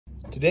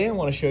Today I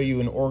want to show you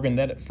an organ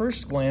that at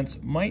first glance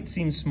might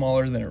seem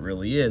smaller than it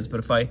really is, but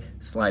if I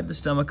slide the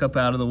stomach up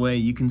out of the way,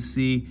 you can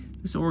see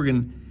this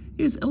organ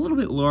is a little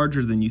bit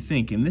larger than you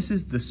think, and this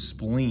is the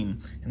spleen.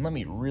 And let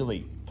me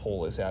really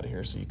pull this out of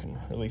here so you can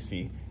really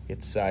see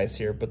its size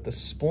here. But the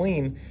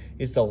spleen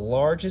is the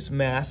largest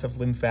mass of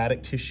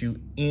lymphatic tissue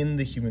in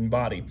the human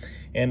body.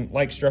 And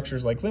like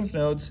structures like lymph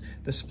nodes,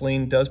 the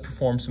spleen does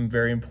perform some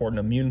very important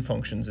immune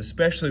functions,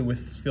 especially with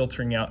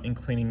filtering out and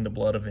cleaning the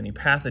blood of any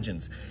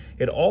pathogens.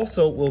 It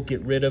also will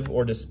get rid of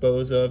or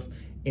dispose of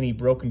any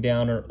broken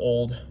down or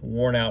old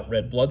worn out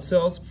red blood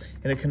cells,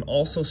 and it can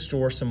also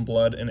store some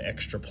blood and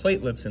extra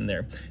platelets in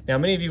there. Now,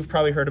 many of you have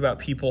probably heard about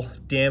people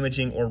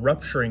damaging or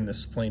rupturing the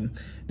spleen.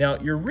 Now,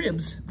 your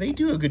ribs, they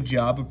do a good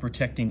job of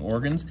protecting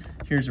organs.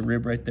 Here's a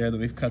rib right there that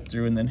we've cut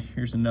through, and then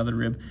here's another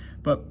rib.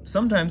 But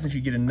sometimes if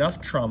you get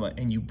enough trauma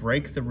and you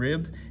break the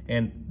rib,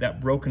 and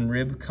that broken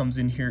rib comes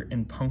in here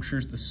and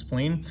punctures the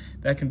spleen,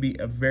 that can be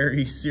a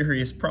very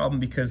serious problem,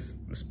 because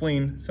the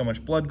spleen, so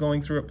much blood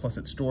going through it, plus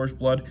it stores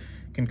blood,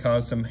 can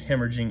cause some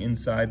hemorrhaging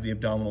inside the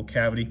abdominal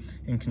cavity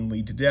and can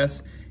lead to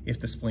death if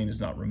the spleen is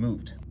not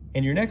removed.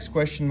 And your next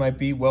question might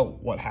be, well,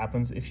 what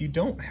happens if you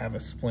don't have a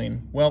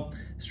spleen? Well,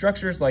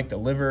 structures like the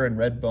liver and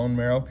red bone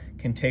marrow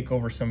can take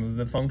over some of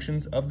the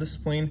functions of the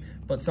spleen,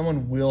 but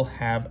someone will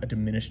have a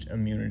diminished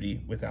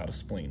immunity without a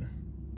spleen.